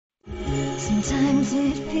Sometimes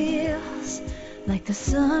it feels like the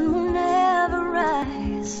sun will never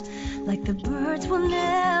rise, like the birds will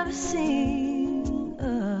never sing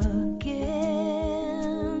again.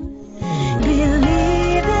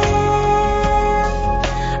 Believe in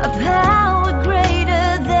a power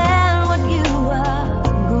greater than what you are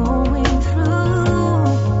going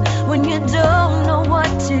through. When you don't know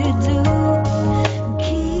what to do,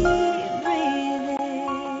 keep breathing.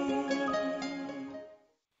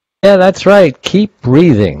 Yeah, that's right. Keep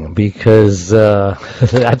breathing, because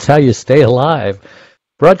that's how you stay alive.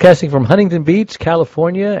 Broadcasting from Huntington Beach,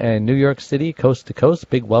 California, and New York City, coast to coast.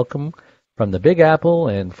 Big welcome from the Big Apple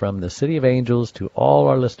and from the City of Angels to all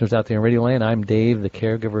our listeners out there in Radio Land. I'm Dave, the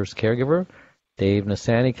Caregiver's Caregiver. Dave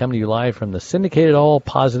Nassani, coming to you live from the syndicated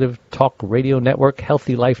all-positive talk radio network,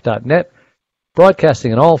 healthylife.net,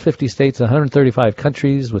 broadcasting in all 50 states and 135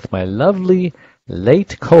 countries with my lovely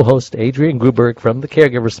late co-host Adrienne Gruberg from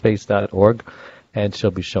thecaregiverspace.org, and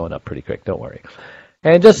she'll be showing up pretty quick, don't worry.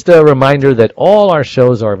 And just a reminder that all our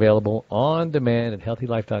shows are available on demand at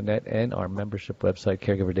healthylife.net and our membership website,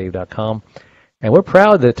 caregiverdave.com. And we're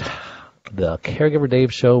proud that the Caregiver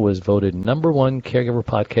Dave Show was voted #1 caregiver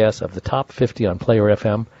podcast of the top 50 on Player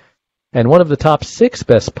FM and one of the top 6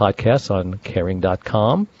 best podcasts on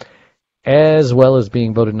caring.com, as well as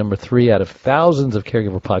being voted #3 out of thousands of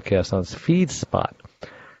caregiver podcasts on FeedSpot.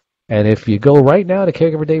 And if you go right now to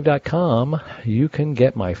caregiverdave.com, you can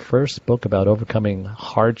get my first book about overcoming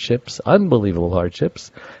hardships, unbelievable hardships,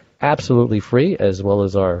 absolutely free, as well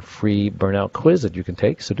as our free burnout quiz that you can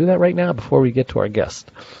take. So do that right now before we get to our guest.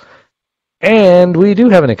 And we do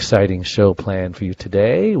have an exciting show planned for you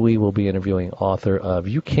today. We will be interviewing author of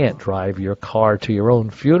You Can't Drive Your Car to Your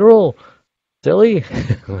Own Funeral, silly,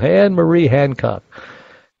 and Marie Hancock.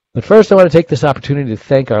 But first, I want to take this opportunity to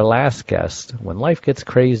thank our last guest. When life gets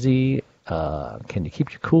crazy, can you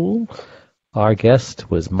keep you cool? Our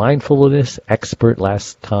guest was mindfulness expert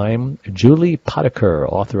last time, Julie Potaker,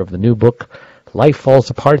 author of the new book, Life Falls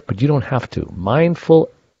Apart, But You Don't Have to. Mindful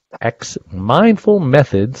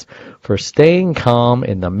methods for staying calm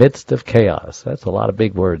in the midst of chaos. That's a lot of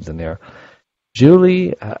big words in there.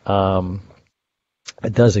 Julie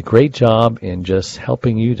does a great job in just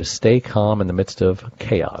helping you to stay calm in the midst of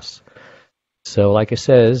chaos. So like I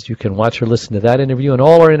says, you can watch or listen to that interview and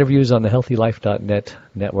all our interviews on the healthylife.net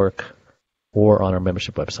network or on our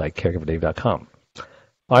membership website, caregiverdave.com.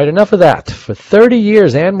 All right, enough of that. For 30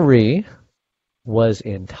 years, Anne-Marie was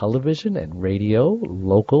in television and radio,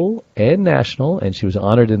 local and national, and she was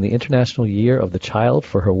honored in the International Year of the Child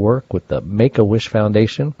for her work with the Make-A-Wish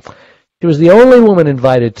Foundation. She was the only woman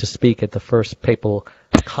invited to speak at the first papal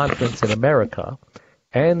conference in America,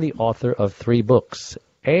 and the author of 3 books.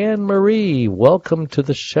 Anne-Marie, welcome to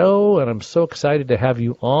the show, and I'm so excited to have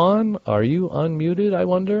you on. Are you unmuted, I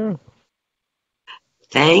wonder?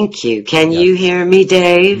 Thank you. Can you hear me,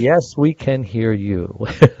 Dave? Yes, we can hear you.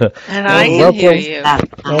 And I can hear you.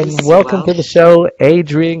 And welcome to the show,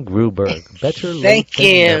 Adrienne Gruberg. Better late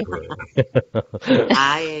than never.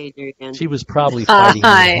 Hi, Adrienne. She was probably fighting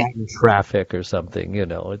Manhattan traffic or something. You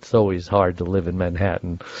know, it's always hard to live in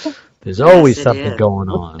Manhattan. There's always something going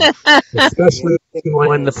on, especially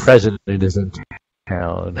when the president is in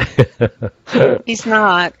town. He's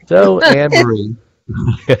not. So, Anne-Marie.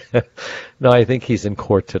 No, I think he's in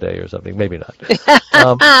court today or something. Maybe not.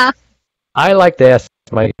 I like to ask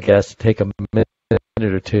my guests to take a minute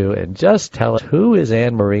or two and just tell us, who is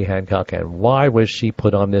Anne-Marie Hancock and why was she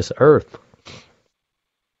put on this earth?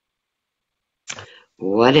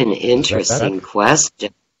 What an interesting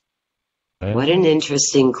question. What an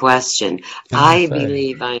interesting question. I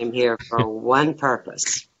believe I am here for one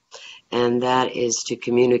purpose, and that is to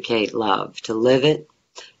communicate love, to live it,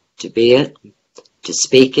 to be it, to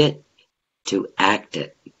speak it, to act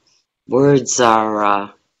it. Words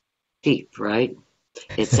are deep, right?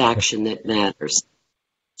 It's action that matters.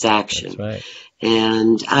 It's action. That's right.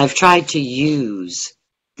 And I've tried to use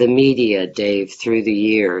the media, Dave, through the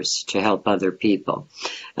years to help other people.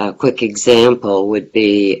 A quick example would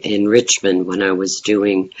be in Richmond when I was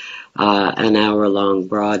doing an hour-long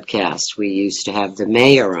broadcast. We used to have the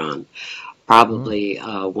mayor on, probably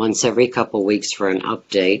once every couple weeks for an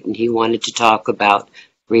update, and he wanted to talk about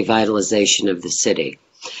revitalization of the city.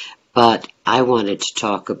 But I wanted to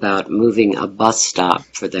talk about moving a bus stop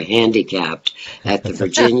for the handicapped at the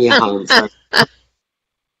Virginia home.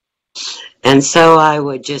 And so I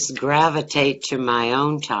would just gravitate to my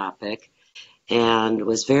own topic and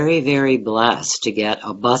was very, very blessed to get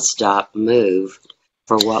a bus stop moved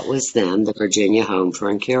for what was then the Virginia Home for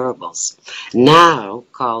Incurables, now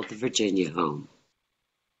called the Virginia Home.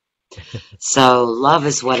 So love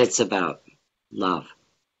is what it's about. Love.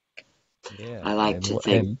 Yeah, I like to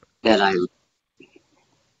think that I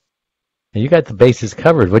and you got the bases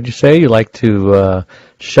covered. What'd you say? You like to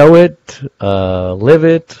show it, live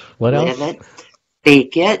it. What live else? it,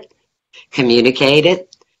 speak it, communicate it,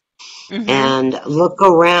 Mm-hmm. and look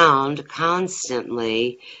around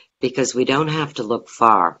constantly because we don't have to look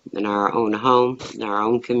far in our own home, in our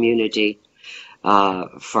own community,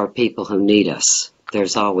 for people who need us.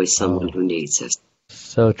 There's always someone Oh, who needs us.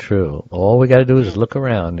 so true. All we got to do is look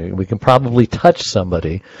around. We can probably touch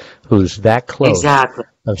somebody who's that close Exactly.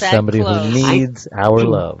 of That somebody who close. I needs our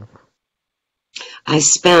love. I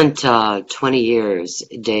spent 20 years,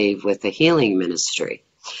 Dave, with the healing ministry.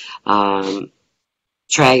 Um,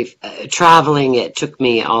 traveling, it took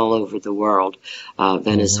me all over the world, Hmm.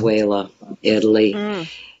 Venezuela, Italy. Mm.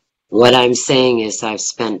 What I'm saying is I've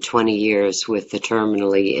spent 20 years with the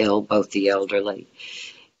terminally ill, both the elderly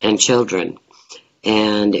and children.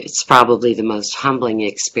 And it's probably the most humbling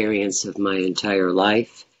experience of my entire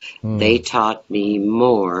life. They Hmm. taught me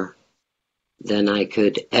more than I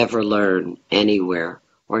could ever learn anywhere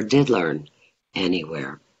or did learn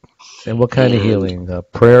anywhere. And what kind of And healing?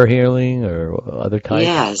 Prayer healing or other types?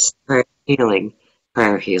 yes, prayer healing.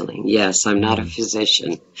 Prayer healing. Yes, I'm not a Mm.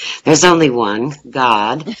 physician. There's only one,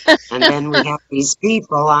 God. And then we have these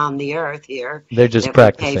people on the earth here They're just that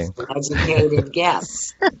we pay practicing. for educated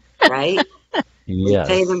guess, right? We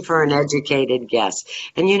pay Yes. them for an educated guess.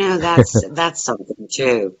 And you know, that's something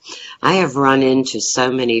too. I have run into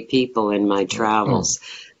so many people in my travels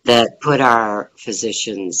that put our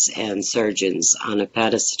physicians and surgeons on a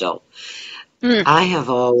pedestal. Mm. I have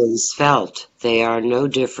always felt they are no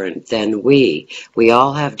different than we. We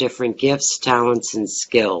all have different gifts, talents, and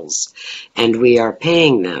skills, and we are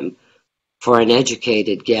paying them for an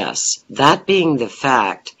educated guess. That being the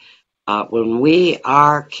fact, when we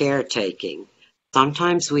are caretaking,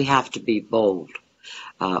 sometimes we have to be bold.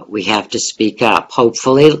 We have to speak up,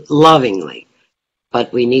 hopefully lovingly,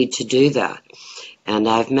 but we need to do that. And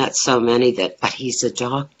I've met so many that, but he's a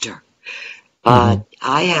doctor. Hmm. But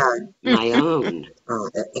I had my own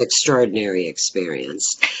extraordinary experience.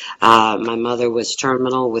 My mother was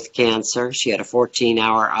terminal with cancer. She had a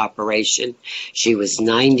 14-hour operation. She was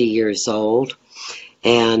 90 years old.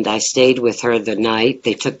 And I stayed with her the night.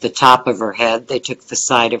 They took the top of her head. They took the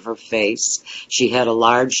side of her face. She had a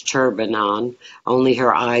large turban on, only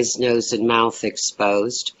her eyes, nose, and mouth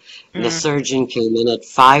exposed. And the Mm. surgeon came in at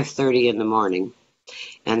 5:30 in the morning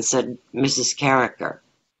and said, "Mrs. Carricker,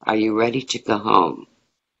 are you ready to go home?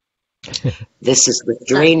 This is the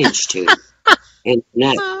drainage tube in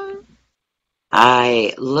your neck."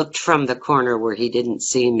 I looked from the corner where he didn't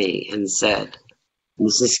see me and said,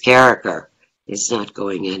 "Mrs. Carricker is not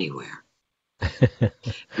going anywhere.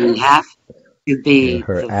 We have to You're be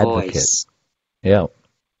her the advocate. voice." Yeah.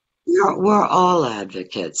 We're all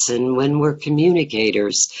advocates, and when we're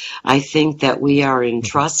communicators, I think that we are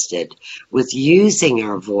entrusted with using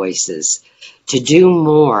our voices to do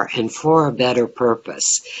more and for a better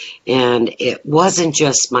purpose. And it wasn't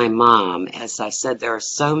just my mom. As I said, there are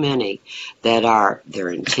so many they're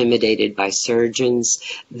intimidated by surgeons,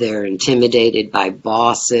 they're intimidated by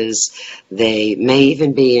bosses, they may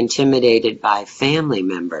even be intimidated by family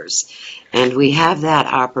members. And we have that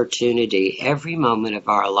opportunity every moment of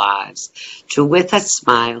our lives to, with a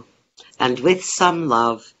smile and with some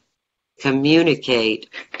love, communicate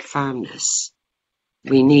firmness.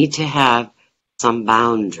 We need to have some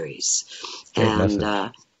boundaries. Great And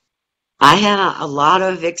message. I had a lot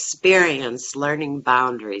of experience learning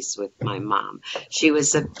boundaries with my mom. She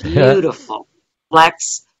was a beautiful,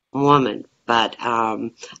 flex woman, but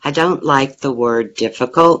I don't like the word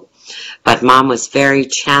difficult. But mom was very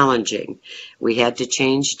challenging. We had to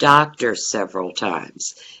change doctors several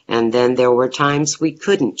times. And then there were times we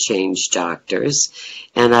couldn't change doctors.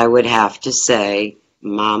 And I would have to say,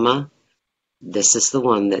 Mama, this is the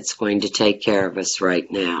one that's going to take care of us right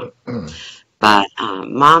now. But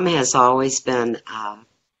mom has always been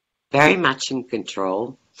very much in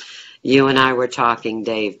control. You and I were talking,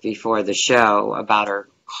 Dave, before the show about her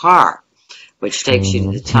car, which takes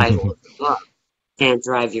you to the title of the book. Can't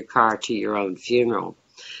drive your car to your own funeral.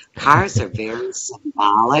 Cars are very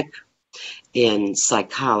symbolic in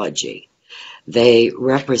psychology. They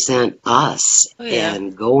represent us Oh, yeah.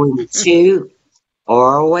 and going to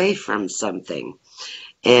or away from something.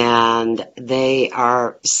 And they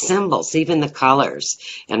are symbols, even the colors.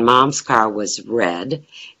 And mom's car was red.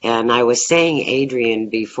 And I was saying, Adrian,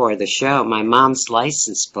 before the show, my mom's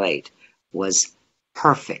license plate was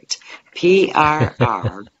perfect.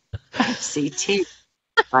 PRRCT.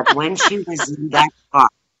 But when she was in that car,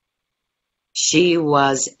 she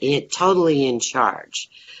was totally in charge.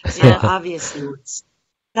 So Yeah. obviously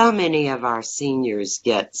so many of our seniors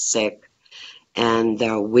get sick and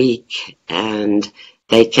they're weak and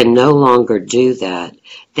they can no longer do that.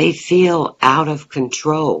 They feel out of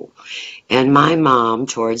control. And my mom,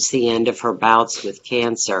 towards the end of her bouts with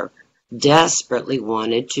cancer, desperately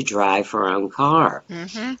wanted to drive her own car.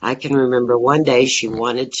 Mm-hmm. I can remember one day she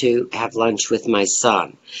wanted to have lunch with my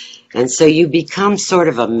son. And so you become sort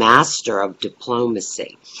of a master of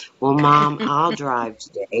diplomacy. Well, Mom, I'll drive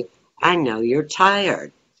today. I know you're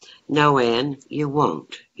tired. No, Ann, you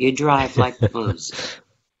won't. You drive like Moses.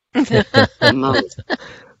 Moses.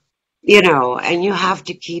 You know, and you have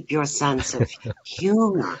to keep your sense of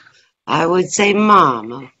humor. I would say,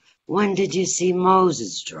 Mom, when did you see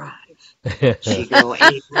Moses drive? She'd go,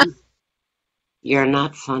 Ann, you're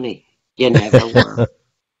not funny. You never were.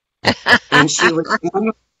 And she would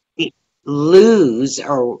lose,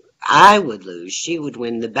 or I would lose. She would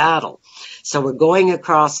win the battle. So we're going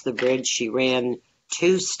across the bridge. She ran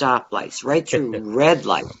 2 stoplights right through red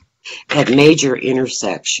lights at major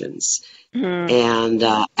intersections. Mm-hmm. And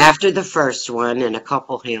after the first one and a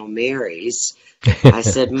couple Hail Marys, I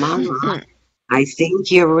said, Mama, I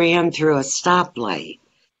think you ran through a stoplight.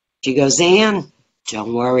 She goes, Ann,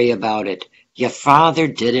 don't worry about it. Your father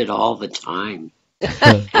did it all the time.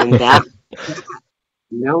 And that,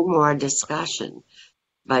 no more discussion.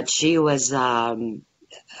 But she was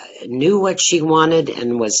knew what she wanted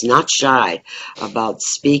and was not shy about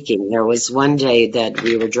speaking. There was one day that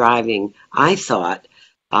we were driving, I thought,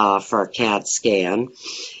 for a CAT scan.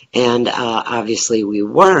 And obviously we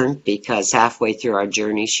weren't, because halfway through our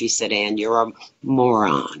journey, she said, Ann, you're a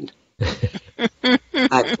moron.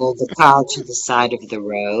 I pulled the car to the side of the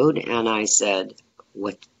road and I said,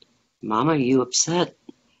 what, Mama, are you upset?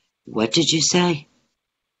 What did you say?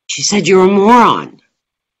 She said, you're a moron.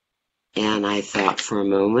 And I thought for a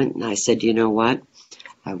moment, and I said, you know what?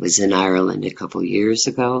 I was in Ireland a couple years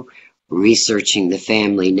ago, researching the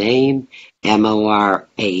family name, Moran,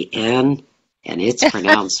 and it's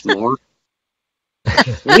pronounced more.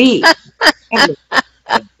 We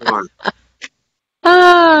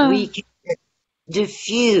can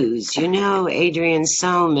diffuse, you know, Adrian,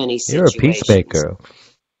 so many You're a situations peacemaker.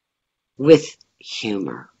 with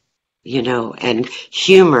humor, you know, and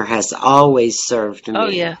humor has always served me. Oh,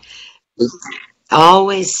 yeah.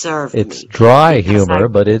 Always served me. It's dry humor,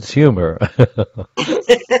 but it's humor.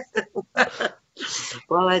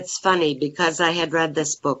 Well, it's funny because I had read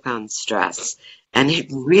this book on stress, and it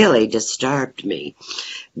really disturbed me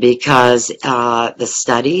because the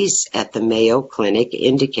studies at the Mayo Clinic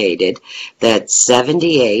indicated that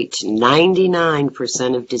 78 to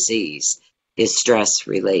 99% of disease is stress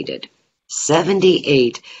related.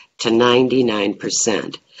 78 to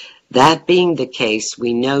 99%. That being the case,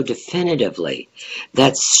 we know definitively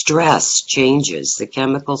that stress changes the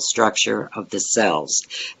chemical structure of the cells.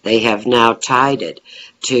 They have now tied it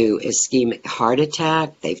to ischemic heart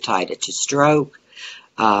attack. They've tied it to stroke.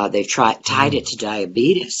 They've tied it to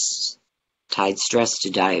diabetes, tied stress to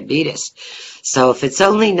diabetes. So if it's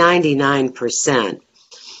only 99%,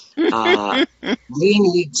 we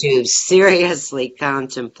need to seriously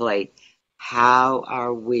contemplate, how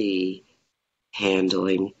are we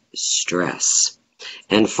handling stress?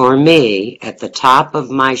 And for me, at the top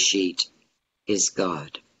of my sheet is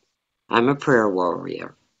God. I'm a prayer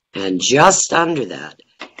warrior, and just under that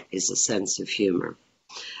is a sense of humor.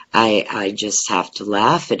 I just have to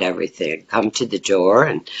laugh at everything. Come to the door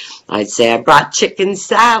and I'd say, I brought chicken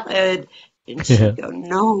salad. And she'd go,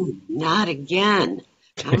 no, not again.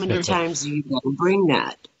 How many times are you going to bring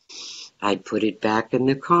that? I'd put it back in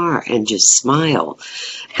the car and just smile.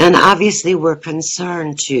 And obviously we're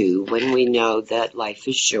concerned too when we know that life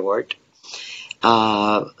is short.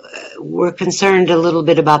 We're concerned a little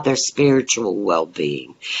bit about their spiritual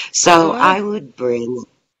well-being. So I would bring,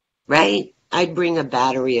 right? I'd bring a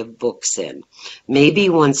battery of books in, maybe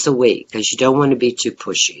once a week, because you don't want to be too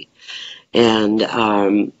pushy. And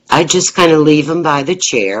I'd just kind of leave them by the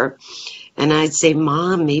chair. And I'd say,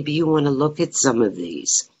 Mom, maybe you want to look at some of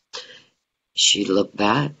these. She'd look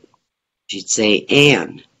back. She'd say,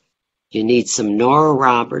 Ann, you need some Nora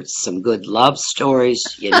Roberts, some good love stories.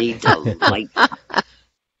 You need to like.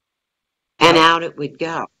 And out it would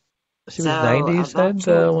go. She was 90, you said,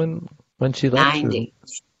 when she left? 90.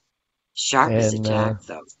 Sharp as a tack,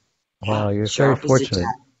 though. Wow, you're very fortunate.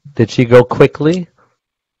 Did she go quickly?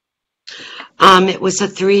 It was a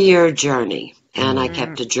 3-year journey, and I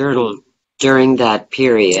kept a journal during that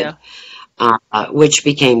period, which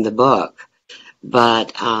became the book.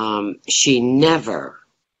 But she never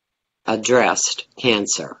addressed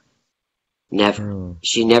cancer. Never.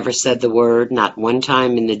 She never said the word, not one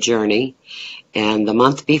time in the journey. And the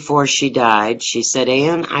month before she died, she said,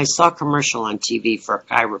 Ann, I saw a commercial on TV for a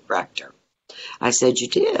chiropractor. I said, you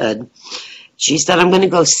did? She said, I'm going to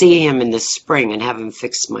go see him in the spring and have him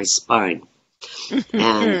fix my spine.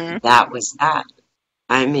 And that was that.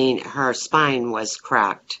 I mean, her spine was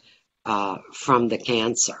cracked from the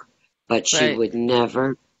cancer, but she would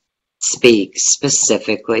never speak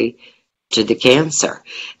specifically to the cancer.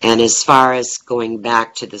 And as far as going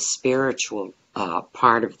back to the spiritual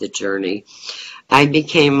part of the journey, I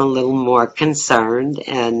became a little more concerned,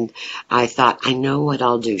 and I thought, I know what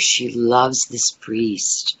I'll do. She loves this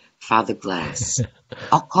priest, Father Glass.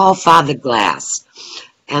 I'll call Father Glass.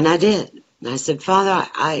 And I did. I said, Father,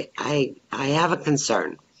 I have a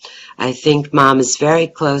concern. I think Mom is very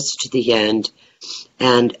close to the end,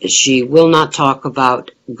 and she will not talk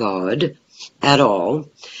about God at all.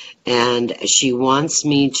 And she wants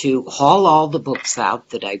me to haul all the books out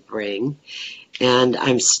that I bring. And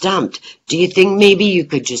I'm stumped. Do you think maybe you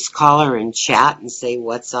could just call her and chat and say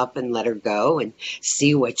what's up and let her go and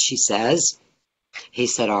see what she says? He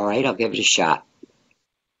said, all right, I'll give it a shot.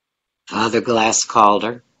 Father Glass called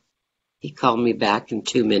her. He called me back in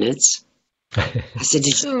 2 minutes. I said,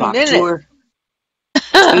 did you talk to her?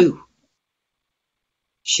 2.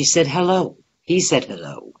 She said, hello. He said,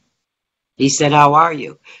 hello. He said, how are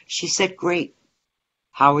you? She said, great.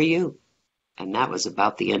 How are you? And that was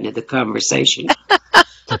about the end of the conversation.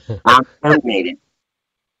 I'm terminated.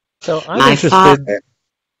 So I'm My interested. father,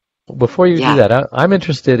 Before you do that, I'm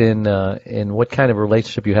interested in what kind of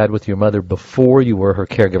relationship you had with your mother before you were her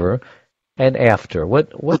caregiver, and after.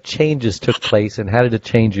 What changes took place, and how did it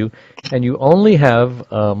change you? And you only have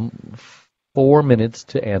 4 minutes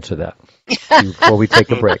to answer that before we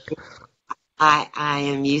take a break. I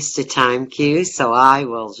am used to time cues, so I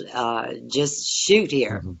will just shoot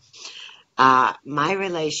here. Mm-hmm. My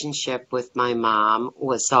relationship with my mom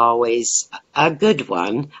was always a good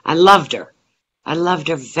one. I loved her. I loved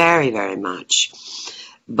her very, very much.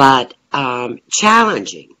 But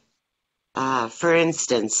challenging. For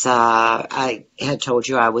instance, I had told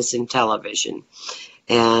you I was in television,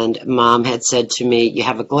 and Mom had said to me, you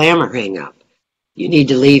have a glamour hang-up. You need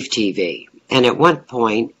to leave TV. And at one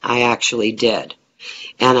point, I actually did.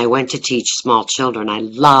 And I went to teach small children. I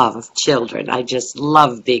love children. I just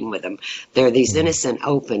love being with them. They're these innocent,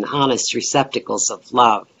 open, honest receptacles of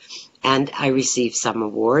love. And I received some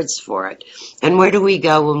awards for it. And where do we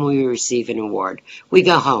go when we receive an award? We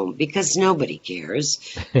go home, because nobody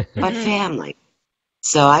cares but family.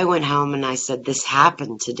 So I went home and I said, this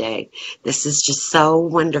happened today. This is just so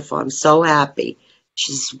wonderful. I'm so happy.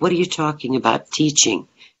 She says, what are you talking about teaching?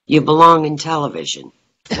 You belong in television.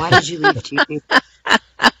 Why did you leave TV?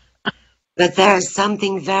 But there's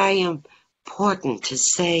something very important to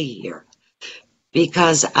say here,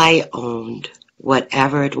 because I owned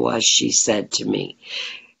whatever it was she said to me.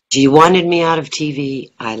 She wanted me out of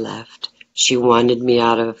TV, I left. She wanted me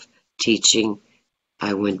out of teaching,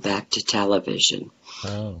 I went back to television.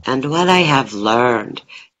 Oh. And what I have learned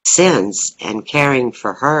since and caring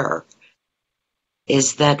for her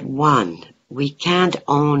is that, one, we can't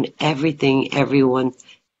own everything everyone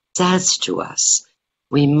says to us.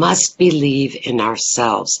 We must believe in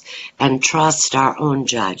ourselves and trust our own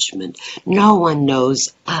judgment. No one knows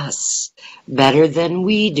us better than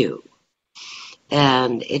we do.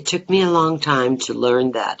 And it took me a long time to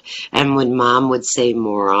learn that. And when Mom would say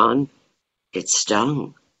moron, it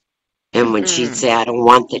stung. And when she'd say, I don't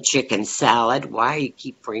want the chicken salad, why you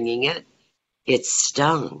keep bringing it? It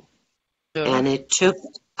stung. Sure. And it took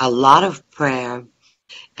a lot of prayer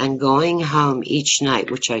and going home each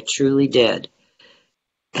night, which I truly did.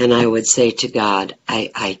 And I would say to God,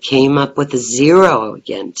 I came up with a 0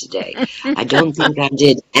 again today. I don't think I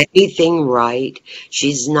did anything right.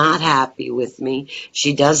 She's not happy with me.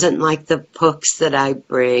 She doesn't like the books that I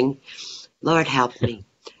bring. Lord, help me.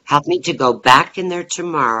 Help me to go back in there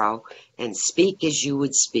tomorrow and speak as you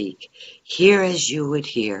would speak, hear as you would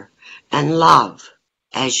hear, and love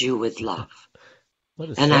as you would love.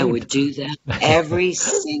 And I would do that every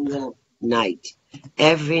single night,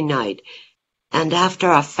 every night. And after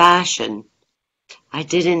a fashion, I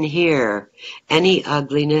didn't hear any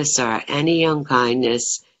ugliness or any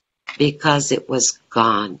unkindness, because it was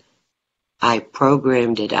gone. I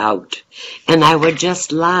programmed it out. And I would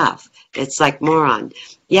just laugh. It's like moron.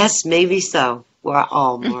 Yes, maybe so. We're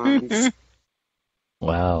all morons.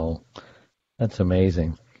 Wow. That's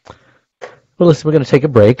amazing. Well, listen, we're going to take a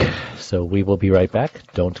break, so we will be right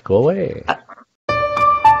back. Don't go away.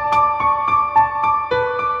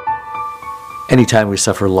 Anytime we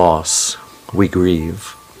suffer loss, we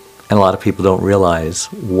grieve. And a lot of people don't realize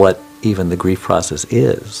what even the grief process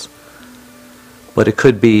is. But it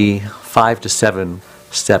could be 5 to 7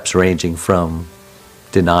 steps ranging from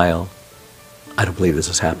denial, I don't believe this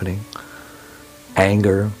is happening,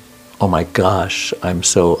 anger, oh my gosh, I'm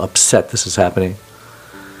so upset this is happening,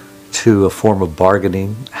 to a form of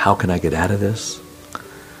bargaining, how can I get out of this,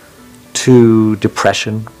 to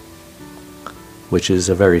depression, which is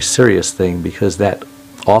a very serious thing because that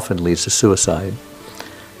often leads to suicide.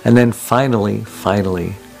 And then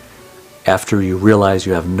finally, after you realize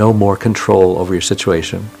you have no more control over your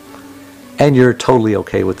situation, and you're totally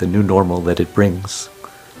okay with the new normal that it brings,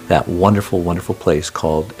 that wonderful, wonderful place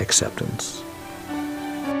called acceptance.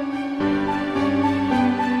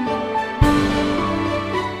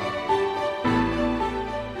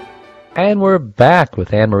 And we're back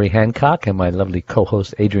with Marie Hancock and my lovely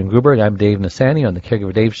co-host Adrian Gruberg. I'm Dave Nassani on the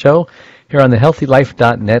Caregiver Dave Show here on the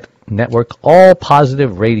HealthyLife.net network, all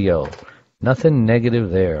positive radio. Nothing negative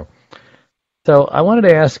there. So I wanted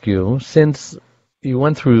to ask you, since you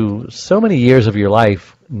went through so many years of your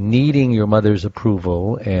life needing your mother's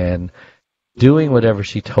approval and doing whatever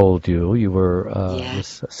she told you, you were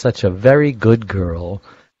such a very good girl,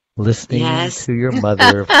 listening to your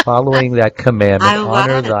mother, following that commandment,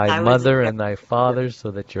 honor thy mother and thy father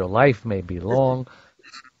so that your life may be long.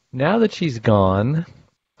 Now that she's gone,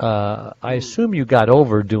 I assume you got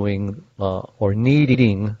over doing or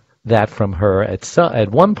needing that from her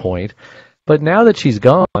at one point, but now that she's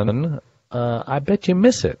gone, I bet you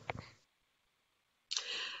miss it.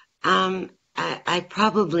 I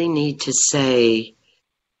probably need to say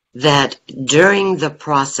that during the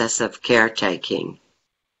process of caretaking,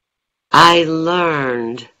 I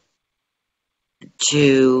learned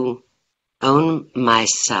to own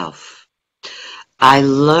myself. I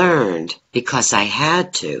learned, because I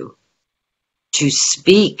had to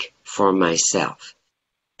speak for myself.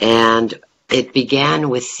 And it began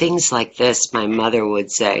with things like this. My mother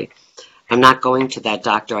would say, I'm not going to that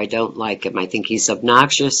doctor. I don't like him. I think he's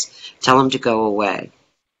obnoxious. Tell him to go away.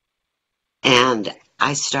 And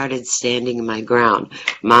I started standing my ground.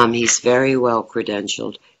 Mom, he's very well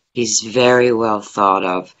credentialed. He's very well thought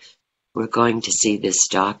of. We're going to see this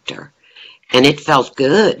doctor. And it felt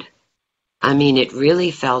good. I mean, it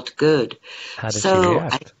really felt good. How did she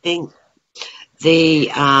react? I think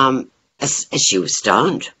she was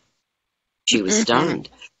stunned. She was stunned.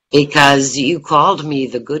 Because you called me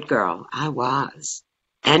the good girl. I was.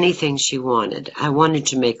 Anything she wanted. I wanted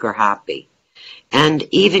to make her happy. And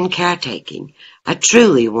even caretaking. I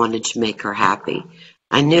truly wanted to make her happy.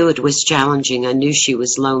 I knew it was challenging. I knew she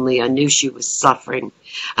was lonely. I knew she was suffering.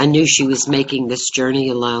 I knew she was making this journey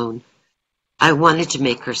alone. I wanted to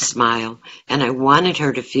make her smile, and I wanted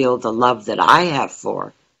her to feel the love that I have for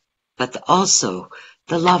her, but also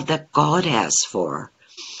the love that God has for her.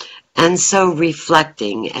 And so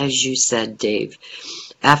reflecting, as you said, Dave,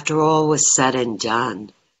 after all was said and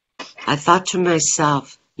done, I thought to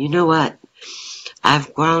myself, you know what?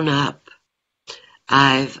 I've grown up.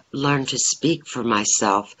 I've learned to speak for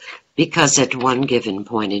myself because at one given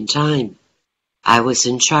point in time, I was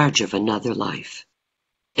in charge of another life,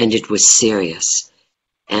 and it was serious,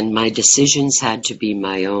 and my decisions had to be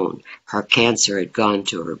my own. Her cancer had gone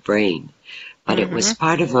to her brain, but it was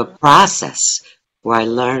part of a process where I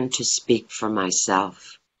learned to speak for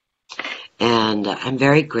myself, and I'm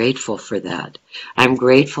very grateful for that. I'm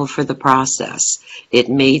grateful for the process. It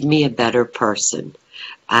made me a better person.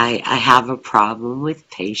 I have a problem with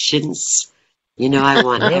patience. You know, I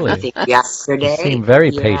want everything yesterday. You seem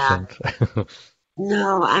very patient.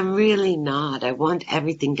 No, I'm really not. I want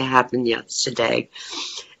everything to happen yesterday.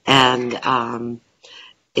 And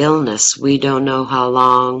illness, we don't know how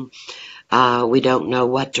long. We don't know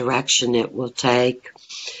what direction it will take.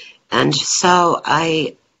 And so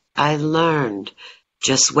I learned,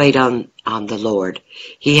 just wait on the Lord.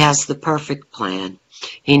 He has the perfect plan.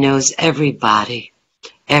 He knows everybody,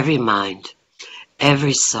 every mind,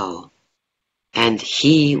 every soul. And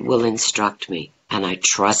He will instruct me. And I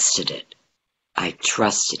trusted it. I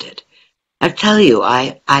trusted it. I tell you,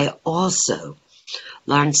 I also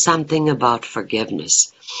learned something about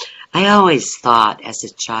forgiveness. I always thought as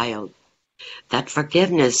a child that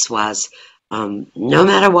forgiveness was no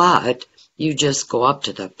matter what, you just go up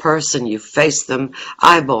to the person, you face them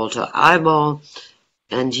eyeball to eyeball,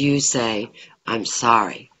 and you say, I'm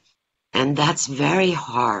sorry. And that's very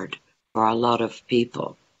hard for a lot of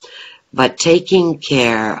people. But taking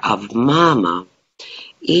care of Mama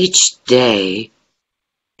each day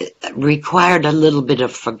required a little bit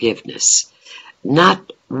of forgiveness.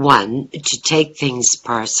 Not one, to take things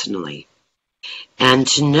personally. And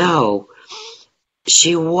to know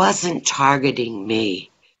she wasn't targeting me.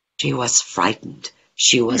 She was frightened.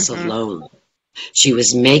 She was alone. She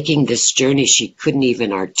was making this journey she couldn't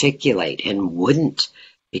even articulate and wouldn't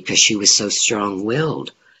because she was so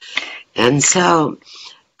strong-willed. And so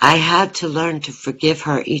I had to learn to forgive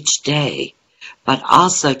her each day, but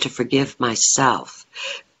also to forgive myself.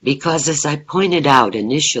 Because as I pointed out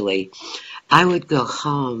initially, I would go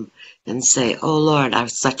home and say, oh Lord, I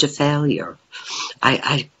was such a failure.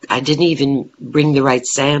 I didn't even bring the right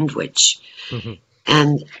sandwich. Mm-hmm.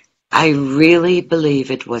 And I really believe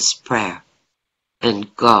it was prayer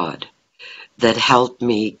and God that helped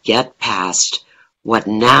me get past what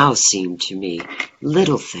now seem to me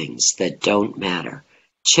little things that don't matter.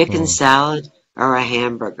 Chicken salad or a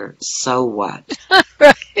hamburger, so what?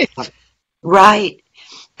 Right. Right.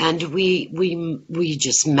 And we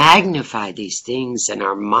just magnify these things in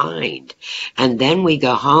our mind. And then we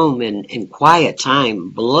go home and in quiet time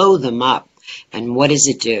blow them up. And what does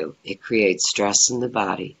it do? It creates stress in the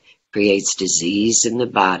body, creates disease in the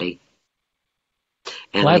body.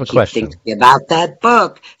 And Well, I have a keep question. thinking about that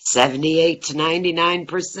book. 78 to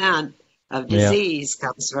 99% of disease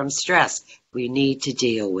comes from stress. We need to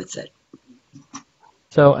deal with it.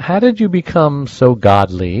 So how did you become so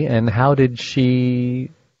godly, and how did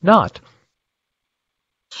she not?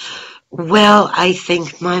 Well, I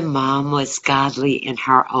think my mom was godly in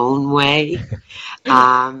her own way.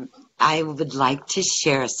 I would like to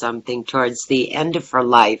share something towards the end of her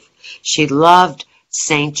life. She loved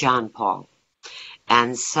St. John Paul.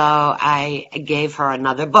 And so I gave her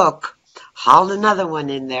another book, hauled another one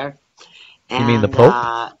in there. And, you mean the Pope?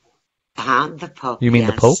 The Pope, You mean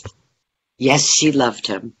the Pope? Yes, she loved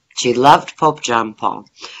him. She loved Pope John Paul.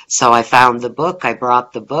 So I found the book, I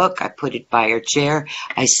brought the book, I put it by her chair.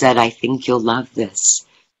 I said, I think you'll love this.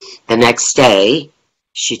 The next day,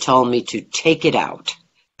 she told me to take it out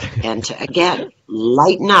and to, again,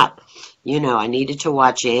 lighten up. You know, I needed to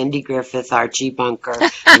watch Andy Griffith, Archie Bunker,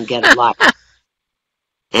 and get a life.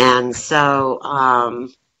 And so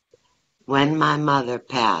when my mother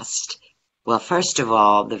passed, well, first of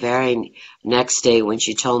all, the very next day when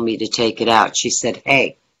she told me to take it out, she said,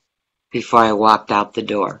 hey, before I walked out the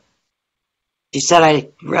door. She said, I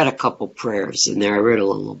read a couple prayers in there. I read a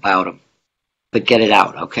little about them. But get it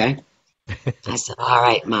out, okay? I said, all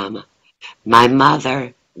right, Mama. My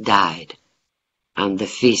mother died on the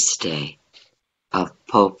feast day of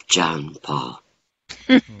Pope John Paul.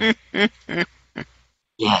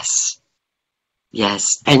 Yes. Yes.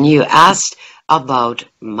 And you asked about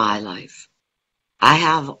my life. I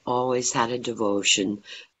have always had a devotion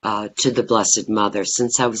to the Blessed Mother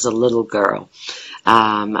since I was a little girl.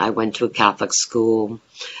 I went to a Catholic school,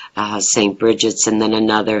 St. Bridget's, and then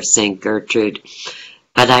another, St. Gertrude.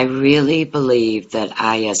 But I really believe that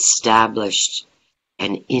I established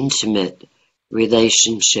an intimate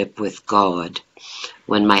relationship with God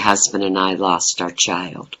when my husband and I lost our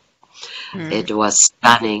child. It was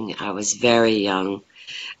stunning. I was very young.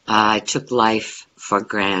 I took life for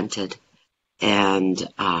granted. And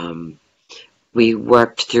we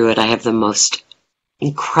worked through it. I have the most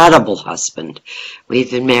incredible husband. We've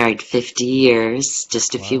been married 50 years,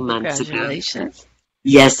 just a few months ago. Congratulations.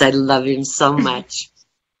 Yes, I love him so much.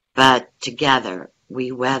 But together,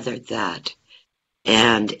 we weathered that.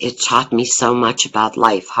 And it taught me so much about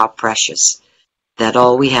life, how precious, that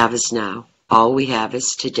all we have is now. All we have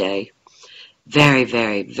is today. Very,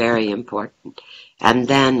 very, very important. And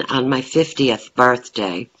then on my 50th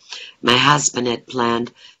birthday, my husband had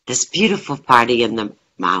planned this beautiful party in the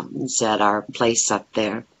mountains at our place up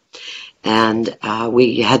there. And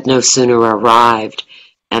we had no sooner arrived,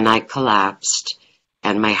 and I collapsed,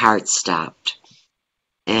 and my heart stopped.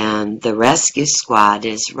 And the rescue squad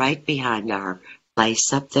is right behind our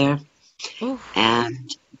place up there. Oof. And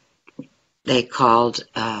they called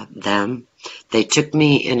them. They took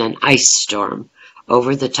me in an ice storm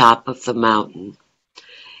over the top of the mountain.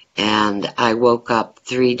 And I woke up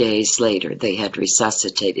 3 days later. They had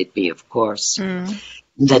resuscitated me, of course.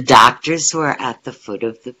 The doctors were at the foot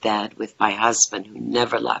of the bed with my husband, who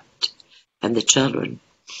never left, and the children.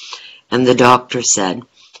 And the doctor said,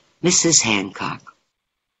 Mrs. Hancock,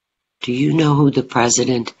 do you know who the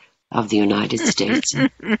President of the United States is?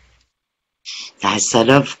 I said,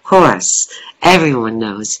 of course. Everyone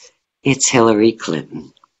knows it's Hillary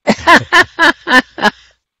Clinton.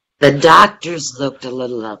 The doctors looked a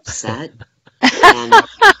little upset, and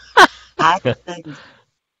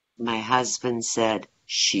my husband said,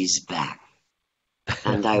 she's back.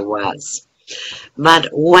 And I was. But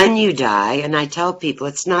when you die, and I tell people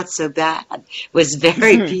it's not so bad, it was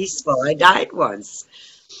very peaceful. I died once.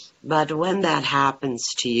 But when that happens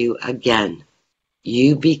to you again,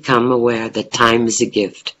 you become aware that time is a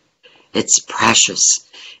gift. It's precious.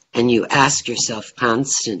 And you ask yourself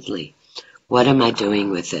constantly, What am I doing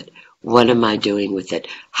with it? What am I doing with it?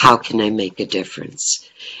 How can I make a difference?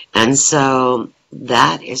 And so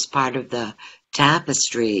that is part of the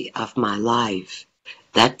tapestry of my life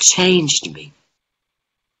that changed me.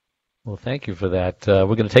 Well, thank you for that. We're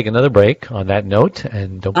going to take another break on that note,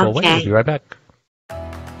 and don't go away. We'll be right back.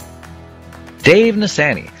 Dave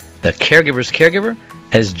Nasani, the Caregiver's Caregiver,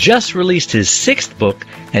 has just released his 6th book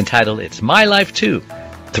entitled It's My Life Too,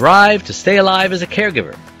 Thrive to Stay Alive as a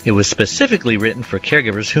Caregiver. It was specifically written for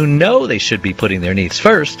caregivers who know they should be putting their needs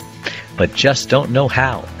first, but just don't know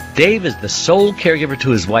how. Dave is the sole caregiver to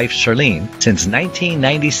his wife, Charlene, since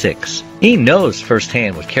 1996. He knows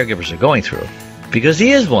firsthand what caregivers are going through, because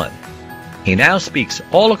he is one. He now speaks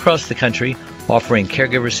all across the country, offering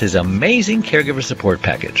caregivers his amazing caregiver support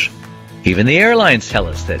package. Even the airlines tell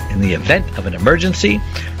us that in the event of an emergency,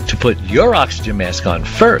 to put your oxygen mask on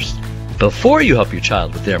first, before you help your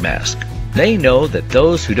child with their mask. They know that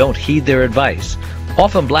those who don't heed their advice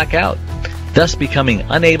often black out, thus becoming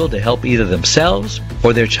unable to help either themselves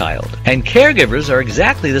or their child. And caregivers are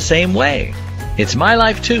exactly the same way. It's My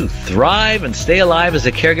Life Too, Thrive and Stay Alive as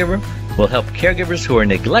a Caregiver will help caregivers who are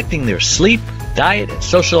neglecting their sleep, diet, and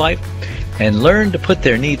social life and learn to put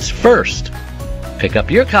their needs first. Pick up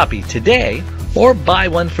your copy today or buy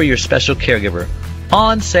one for your special caregiver,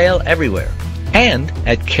 on sale everywhere and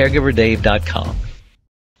at caregiverdave.com.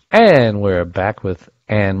 And we're back with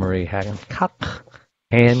Marie Hancock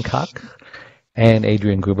and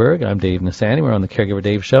Adrian Gruberg. I'm Dave Nasani. We're on the Caregiver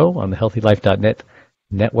Dave Show on the HealthyLife.net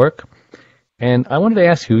network. And I wanted to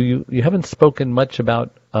ask you, you haven't spoken much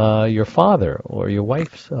about your father or your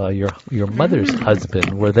wife's, your mother's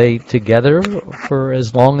husband. Were they together for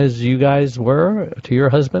as long as you guys were to your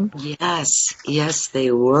husband? Yes,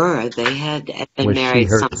 they were. They had been married.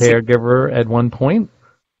 Was she her caregiver at one point?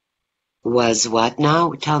 Was what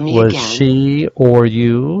now? Tell me was again. Was she or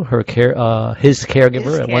you his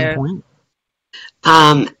caregiver at one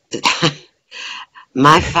point?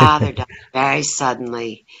 My father died very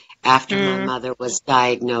suddenly after my mother was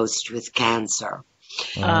diagnosed with cancer.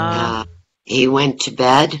 He went to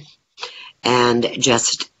bed and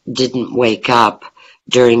just didn't wake up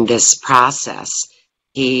during this process.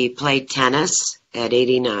 He played tennis at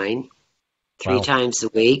 89, 3 times a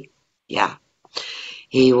week. Yeah.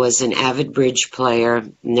 He was an avid bridge player,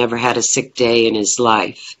 never had a sick day in his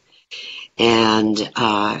life. And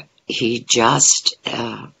he just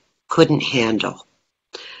couldn't handle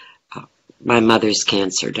my mother's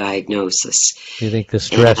cancer diagnosis. You think the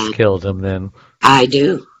stress killed him then? I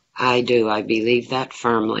do. I believe that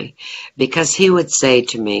firmly. Because he would say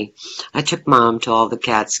to me, I took Mom to all the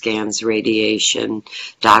CAT scans, radiation,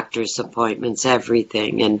 doctor's appointments,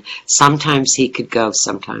 everything. And sometimes he could go,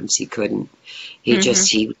 sometimes he couldn't. He would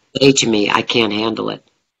say to me, I can't handle it.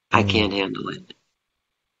 I can't handle it.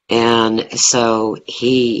 And so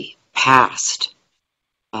he passed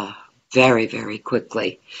very, very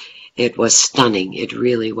quickly. It was stunning. It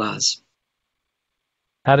really was.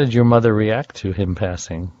 How did your mother react to him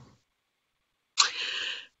passing?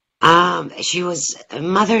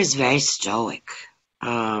 Mother is very stoic.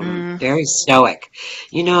 Very stoic.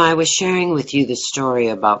 You know, I was sharing with you the story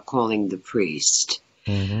about calling the priest.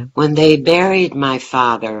 When they buried my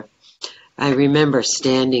father, I remember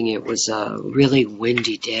standing, it was a really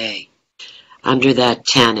windy day, under that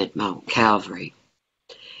tent at Mount Calvary.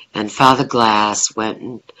 And Father Glass went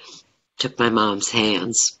and took my mom's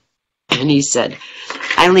hands. And he said,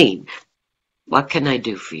 Eileen, what can I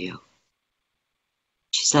do for you?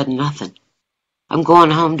 She said, nothing. I'm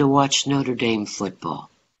going home to watch Notre Dame football.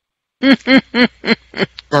 So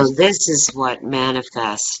this is what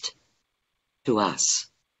manifests to us.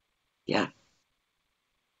 Yeah.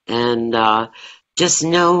 And just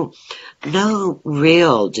no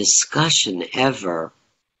real discussion ever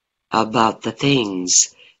about the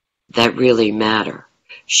things that really matter.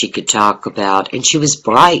 She could talk about, and she was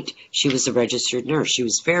bright. She was a registered nurse. She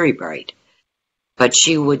was very bright. But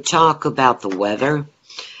she would talk about the weather.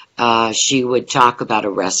 She would talk about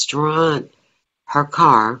a restaurant, her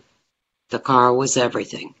car. The car was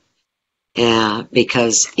everything.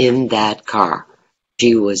 Because in that car,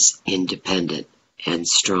 she was independent and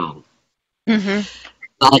strong.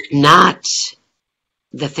 But not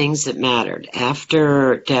the things that mattered.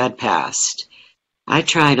 After Dad passed, I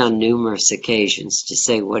tried on numerous occasions to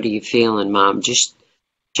say, what are you feeling, Mom? Just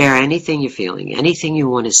share anything you're feeling, anything you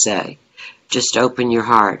want to say. Just open your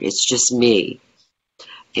heart. It's just me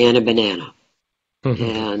and a banana.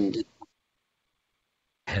 And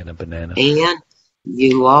a banana. And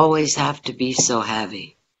you always have to be so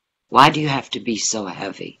heavy. Why do you have to be so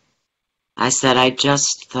heavy? I said, I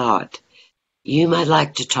just thought you might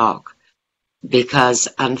like to talk, because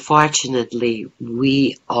unfortunately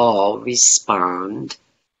we all respond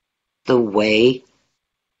the way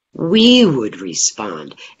we would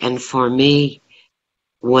respond. And for me,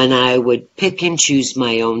 when I would pick and choose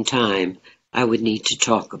my own time, I would need to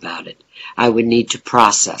talk about it. I would need to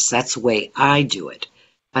process. That's the way I do it.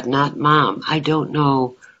 But not Mom. I don't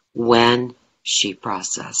know when she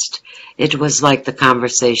processed. It was like the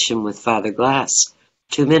conversation with Father Glass.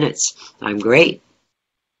 2 minutes. I'm great.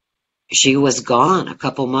 She was gone a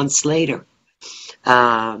couple months later.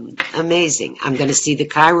 Amazing. I'm going to see the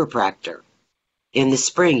chiropractor in the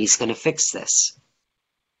spring. He's going to fix this.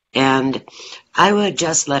 And I would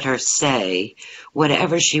just let her say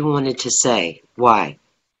whatever she wanted to say. Why?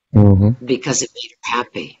 Mm-hmm. Because it made her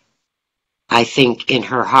happy. I think in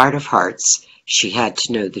her heart of hearts, she had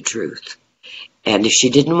to know the truth. And if she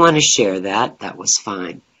didn't want to share that, that was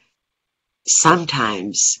fine.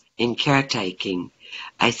 Sometimes in caretaking,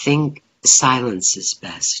 I think silence is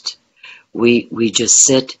best. We just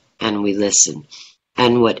sit and we listen.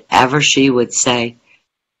 And whatever she would say,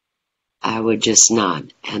 I would just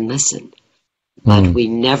nod and listen. But we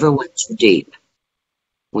never went too deep.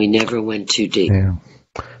 We never went too deep. Yeah.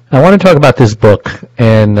 I want to talk about this book,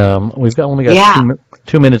 and we've only got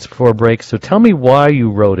 2 minutes before a break, so tell me why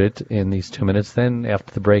you wrote it in these 2 minutes. Then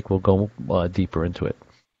after the break, we'll go deeper into it.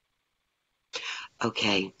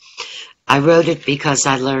 Okay. I wrote it because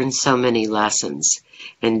I learned so many lessons,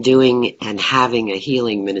 and doing and having a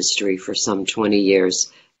healing ministry for some 20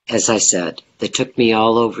 years, as I said, that took me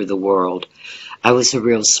all over the world. I was a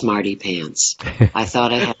real smarty pants. I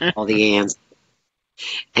thought I had all the answers.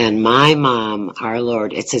 And my mom, our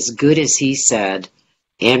Lord, it's as good as he said,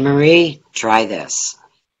 Anne-Marie, try this.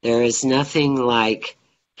 There is nothing like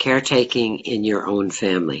caretaking in your own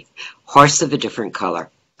family. Horse of a different color,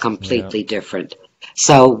 completely different.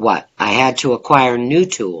 So what? I had to acquire new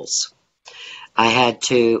tools. I had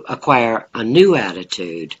to acquire a new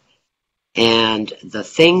attitude. And the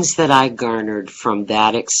things that I garnered from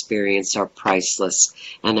that experience are priceless,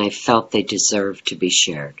 and I felt they deserved to be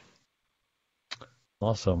shared.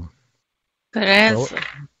 Awesome. Good answer.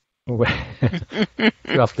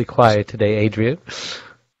 You're awfully quiet today, Adrian.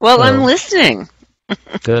 Well, I'm listening.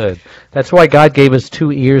 Good. That's why God gave us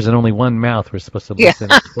 2 ears and only 1 mouth. We're supposed to listen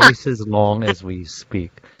twice as long as we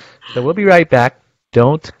speak. So we'll be right back.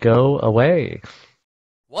 Don't go away.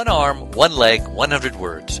 1 Arm, 1 Leg, 100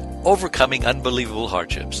 Words, Overcoming Unbelievable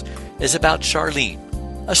Hardships is about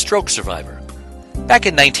Charlene, a stroke survivor. Back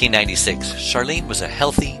in 1996, Charlene was a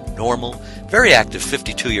healthy, normal, very active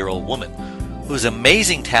 52-year-old woman whose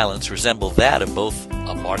amazing talents resemble that of both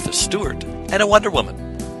a Martha Stewart and a Wonder Woman.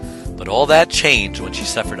 But all that changed when she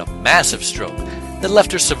suffered a massive stroke that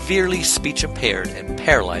left her severely speech impaired and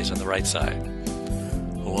paralyzed on the right side.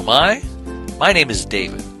 Who am I? My name is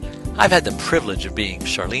David. I've had the privilege of being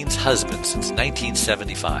Charlene's husband since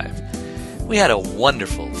 1975. We had a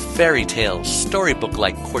wonderful, fairy tale,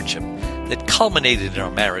 storybook-like courtship that culminated in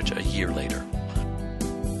our marriage a year later.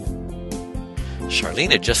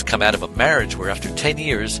 Charlene had just come out of a marriage where after 10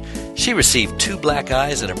 years, she received 2 black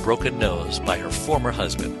eyes and a broken nose by her former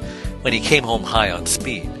husband when he came home high on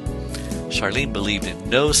speed. Charlene believed in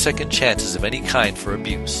no second chances of any kind for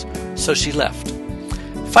abuse, so she left.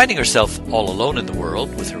 Finding herself all alone in the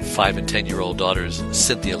world with her 5 and 10-year-old daughters,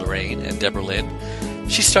 Cynthia Lorraine and Deborah Lynn,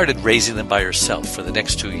 she started raising them by herself for the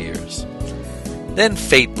next 2 years. Then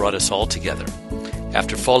fate brought us all together.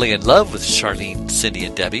 After falling in love with Charlene, Cindy,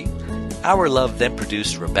 and Debbie, our love then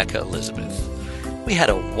produced Rebecca Elizabeth. We had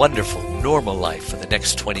a wonderful, normal life for the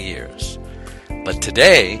next 20 years. But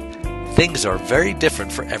today, things are very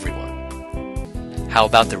different for everyone. How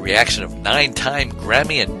about the reaction of 9-time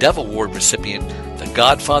Grammy and Dove Award recipient, the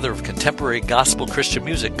godfather of contemporary gospel Christian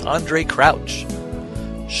music, Andre Crouch?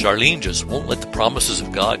 Charlene just won't let the promises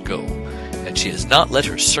of God go, and she has not let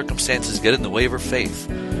her circumstances get in the way of her faith.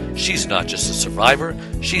 She's not just a survivor,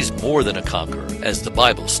 she's more than a conqueror, as the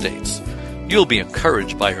Bible states. You'll be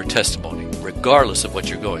encouraged by her testimony, regardless of what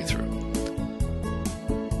you're going through.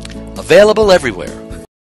 Available everywhere.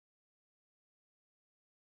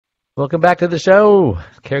 Welcome back to the show.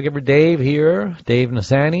 Caregiver Dave here, Dave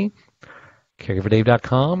Nasani,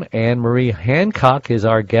 caregiverdave.com, and Marie Hancock is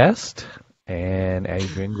our guest, and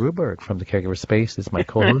Adrian Gruberg from the Caregiver Space is my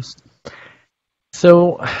co-host.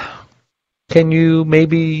 So, can you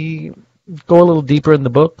maybe go a little deeper in the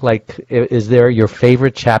book? Like, is there your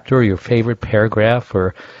favorite chapter or your favorite paragraph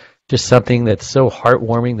or just something that's so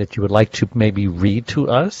heartwarming that you would like to maybe read to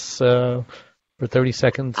us for 30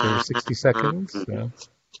 seconds or 60 seconds? Yeah.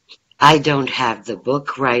 I don't have the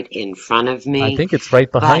book right in front of me. I think it's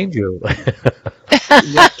right behind you.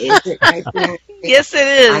 Yeah, is it right there? Yes,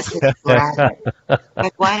 it I is. could grab it.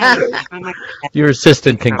 But why don't you? Your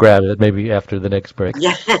assistant can grab it maybe after the next break.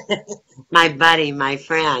 Yeah, my buddy, my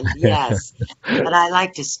friend, yes. But I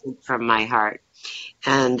like to speak from my heart.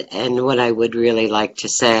 And what I would really like to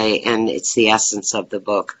say, and it's the essence of the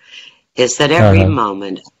book, is that every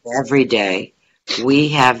moment, every day, we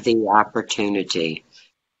have the opportunity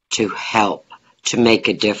to help, to make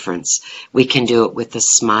a difference. We can do it with a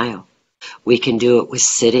smile. We can do it with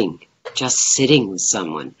just sitting with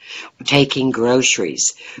someone, taking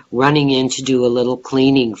groceries, running in to do a little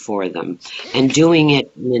cleaning for them, and doing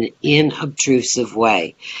it in an inobtrusive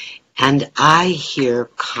way. And I hear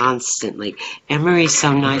constantly, Emery,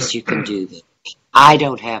 so nice you can do this. I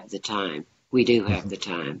don't have the time. We do have the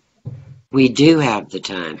time. We do have the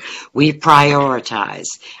time. We prioritize,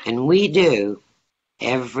 and we do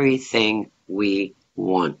everything we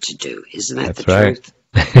want to do. Isn't that That's the right. truth?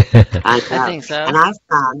 I think so. And I've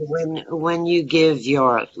found when you give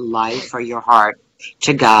your life or your heart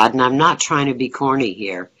to God, and I'm not trying to be corny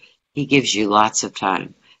here, He gives you lots of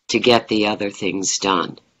time to get the other things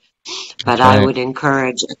done. But That's I right. would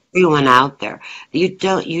encourage everyone out there, you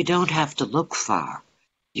don't have to look far.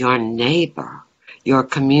 Your neighbor, your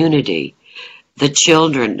community, the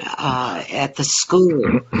children at the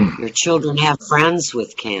school, your children have friends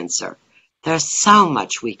with cancer. There's so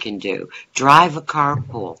much we can do. Drive a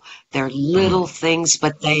carpool. They're little things,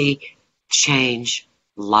 but they change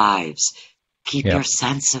lives. Keep your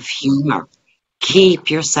sense of humor. Keep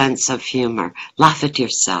your sense of humor. Laugh at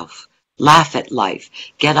yourself. Laugh at life.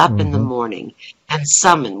 Get up in the morning and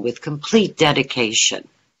summon with complete dedication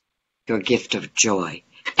your gift of joy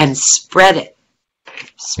and spread it.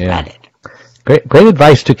 Spread it. Great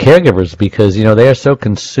advice to caregivers because, they are so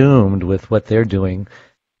consumed with what they're doing.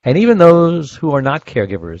 And even those who are not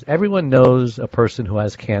caregivers, everyone knows a person who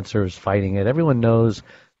has cancer is fighting it. Everyone knows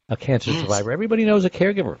a cancer survivor. Everybody knows a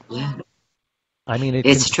caregiver. Yeah. I mean, it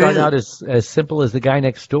It's can start true. out as simple as the guy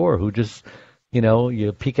next door who just,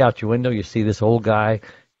 you peek out your window, you see this old guy,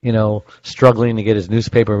 struggling to get his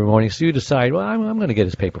newspaper every morning. So you decide, well, I'm going to get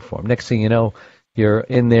his paper for him. Next thing you know, you're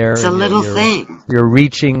in there. It's a and little thing. You're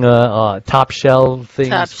reaching top shelf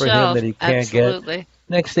things for him that he can't Absolutely. get.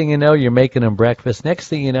 Next thing you know, you're making him breakfast. Next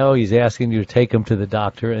thing you know, he's asking you to take him to the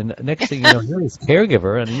doctor. And next thing you know, you're his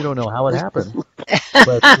caregiver, and you don't know how it happened.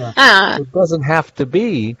 But it doesn't have to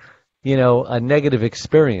be, a negative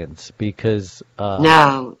experience because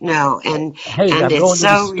No, and hey, and I'm going it's to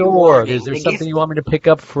the so store. rewarding. Is there The something gift, you want me to pick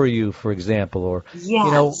up for you, for example? Or,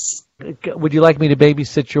 yes. would you like me to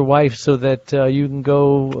babysit your wife so that you can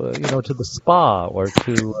go, to the spa or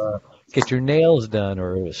to get your nails done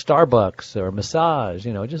or Starbucks or massage?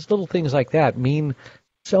 Just little things like that mean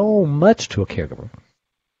so much to a caregiver.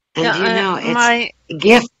 And it's a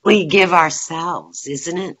gift we give ourselves,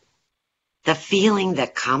 isn't it? The feeling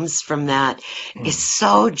that comes from that is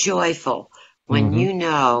so joyful when you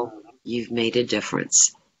know you've made a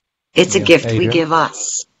difference. It's a gift we Adrian? give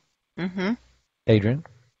us. Mm-hmm. Adrian?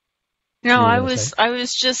 No, You I were gonna say?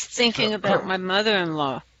 was just thinking about my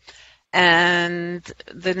mother-in-law and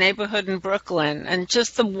the neighborhood in Brooklyn and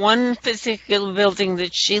just the one particular building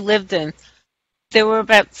that she lived in. There were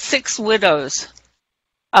about 6 widows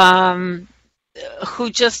who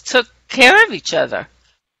just took care of each other.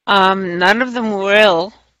 None of them were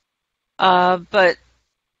ill, but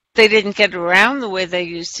they didn't get around the way they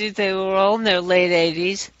used to. They were all in their late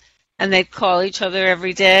 80s, and they'd call each other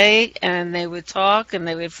every day, and they would talk, and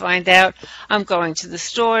they would find out, I'm going to the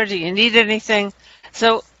store, do you need anything?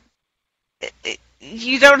 So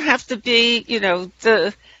you don't have to be,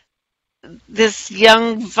 this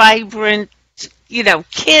young, vibrant,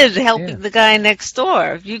 kid helping the guy next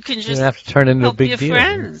door. You can You just don't have to turn into a help big your deal.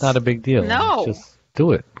 friends. It's not a big deal. No. Just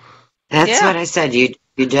do it. That's what I said. You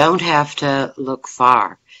don't have to look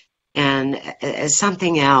far. And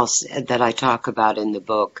something else that I talk about in the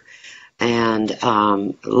book and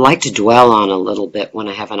like to dwell on a little bit when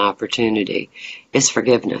I have an opportunity is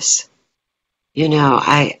forgiveness.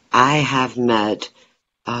 I have met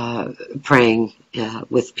praying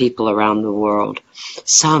with people around the world,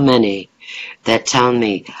 so many that tell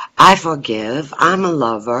me, I forgive, I'm a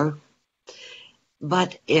lover.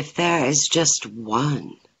 But if there is just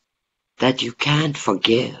one that you can't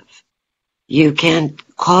forgive, you can't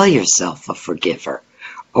call yourself a forgiver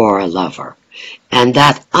or a lover. And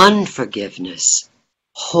that unforgiveness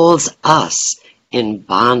holds us in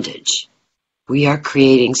bondage. We are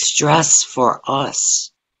creating stress for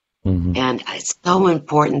us. And it's so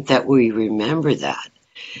important that we remember that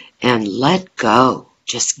and let go.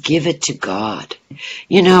 Just give it to God.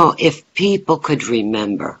 If people could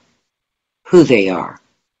remember who they are,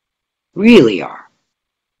 really are,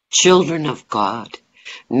 children of God,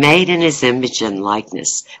 made in his image and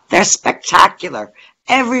likeness. They're spectacular.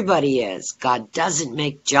 Everybody is. God doesn't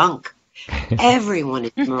make junk. Everyone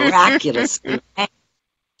is miraculously made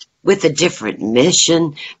with a different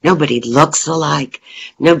mission. Nobody looks alike.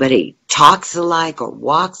 Nobody talks alike or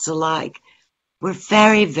walks alike. We're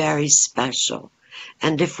very, very special.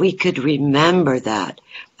 And if we could remember that,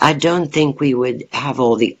 I don't think we would have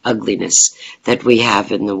all the ugliness that we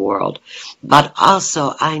have in the world. But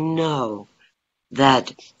also, I know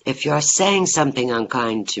that if you're saying something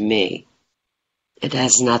unkind to me, it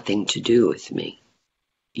has nothing to do with me.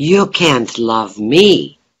 You can't love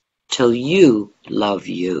me till you love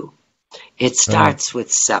you. It starts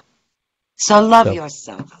with self. So love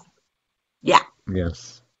yourself. Yeah.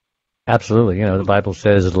 Yes. Absolutely. You know, the Bible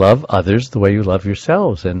says love others the way you love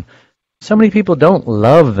yourselves. And so many people don't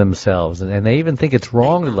love themselves, and they even think it's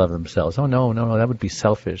wrong to love themselves. Oh, no, that would be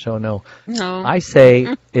selfish. Oh, no. No. I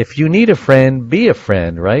say, if you need a friend, be a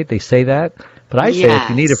friend, right? They say that. But I say, if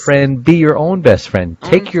you need a friend, be your own best friend.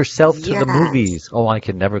 Take yourself to the movies. Oh, I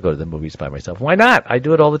can never go to the movies by myself. Why not? I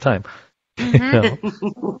do it all the time. You know?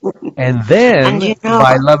 And then,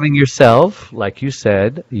 by loving yourself, like you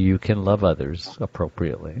said, you can love others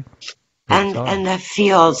appropriately. And I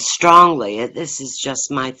feel strongly, this is just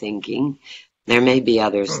my thinking, there may be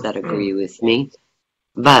others that agree with me,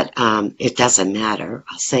 but it doesn't matter,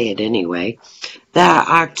 I'll say it anyway. There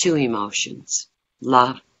are two emotions,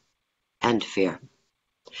 love and fear.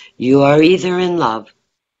 You are either in love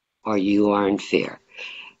or you are in fear.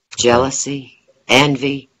 Jealousy,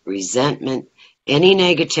 envy, resentment, any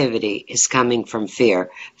negativity is coming from fear.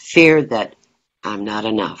 Fear that I'm not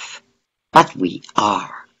enough. But we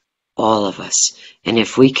are, all of us. And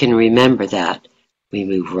if we can remember that, we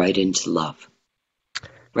move right into love.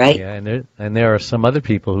 Right? Yeah, and there are some other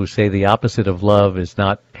people who say the opposite of love is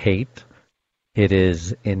not hate, it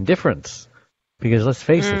is indifference. Because let's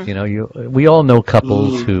face it, you know, we all know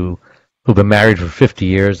couples who've been married for 50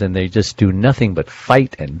 years and they just do nothing but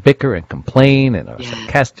fight and bicker and complain and are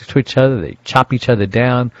sarcastic to each other. They chop each other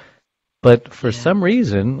down. But for some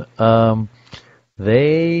reason,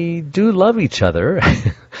 they do love each other.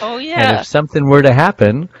 Oh, yeah. And if something were to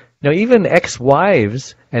happen, you know, even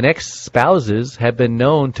ex-wives and ex-spouses have been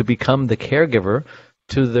known to become the caregiver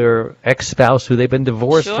to their ex-spouse who they've been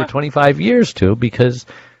divorced for 25 years to, because,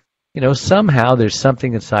 you know, somehow there's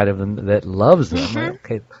something inside of them that loves them.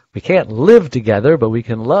 Okay, we can't live together, but we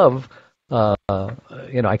can love, you know,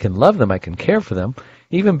 I can love them, I can care for them.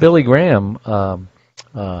 Even Billy Graham,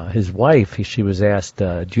 his wife, she was asked,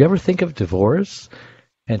 do you ever think of divorce?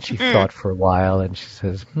 And she thought for a while, and she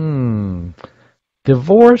says,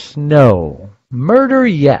 divorce, no. Murder,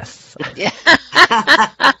 yes.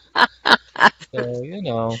 So, you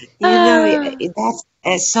know.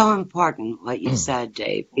 That's so important what you said,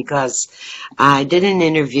 Dave, because I did an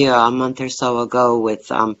interview a month or so ago with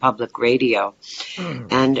public radio,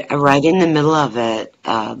 and right in the middle of it,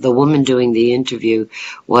 the woman doing the interview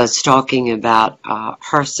was talking about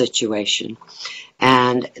her situation,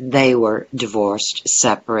 and they were divorced,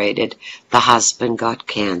 separated. The husband got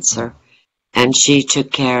cancer, and she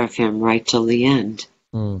took care of him right till the end,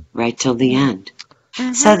 right till the end.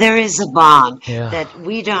 So there is a bond that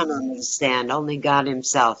we don't understand. Only God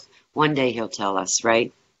himself. One day he'll tell us,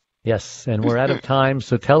 right? Yes, and we're out of time.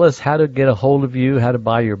 So tell us how to get a hold of you, how to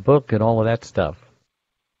buy your book, and all of that stuff.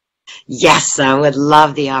 Yes, I would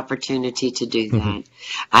love the opportunity to do that.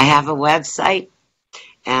 I have a website,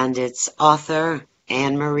 and it's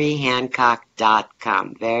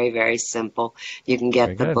author.AnneMarieHancock.com. Very, very simple. You can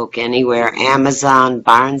get the book anywhere, Amazon,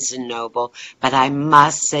 Barnes & Noble. But I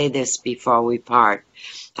must say this before we part.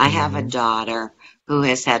 I have a daughter who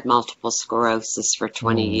has had multiple sclerosis for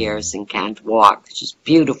 20 years and can't walk. She's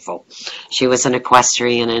beautiful. She was an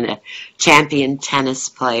equestrian and a champion tennis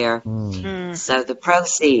player. So the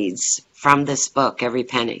proceeds from this book, every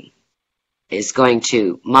penny, is going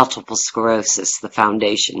to Multiple Sclerosis, the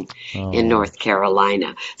foundation in North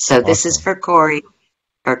Carolina. So this is for Corey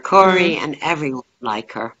and everyone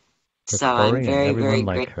like her. So I'm very, very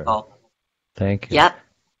grateful. Thank you. Yep.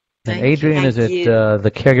 And Adrienne is at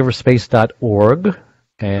thecaregiverspace.org,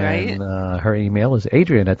 and her email is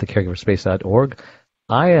adrienne@thecaregiverspace.org.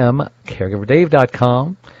 I am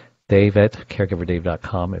caregiverdave.com, Dave at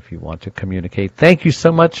caregiverdave.com if you want to communicate. Thank you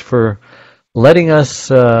so much for letting us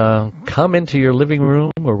come into your living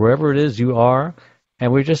room or wherever it is you are,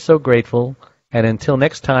 and we're just so grateful. And until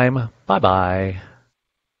next time, bye-bye.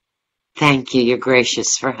 Thank you. You're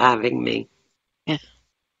gracious for having me.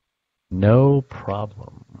 No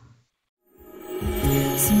problem.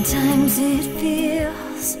 Sometimes it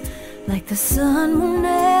feels like the sun will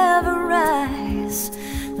never rise,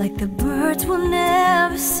 like the birds will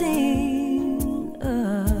never sing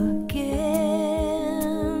again.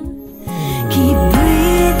 Keep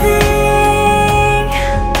breathing,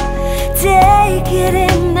 take it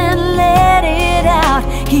in and let it out.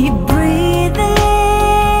 Keep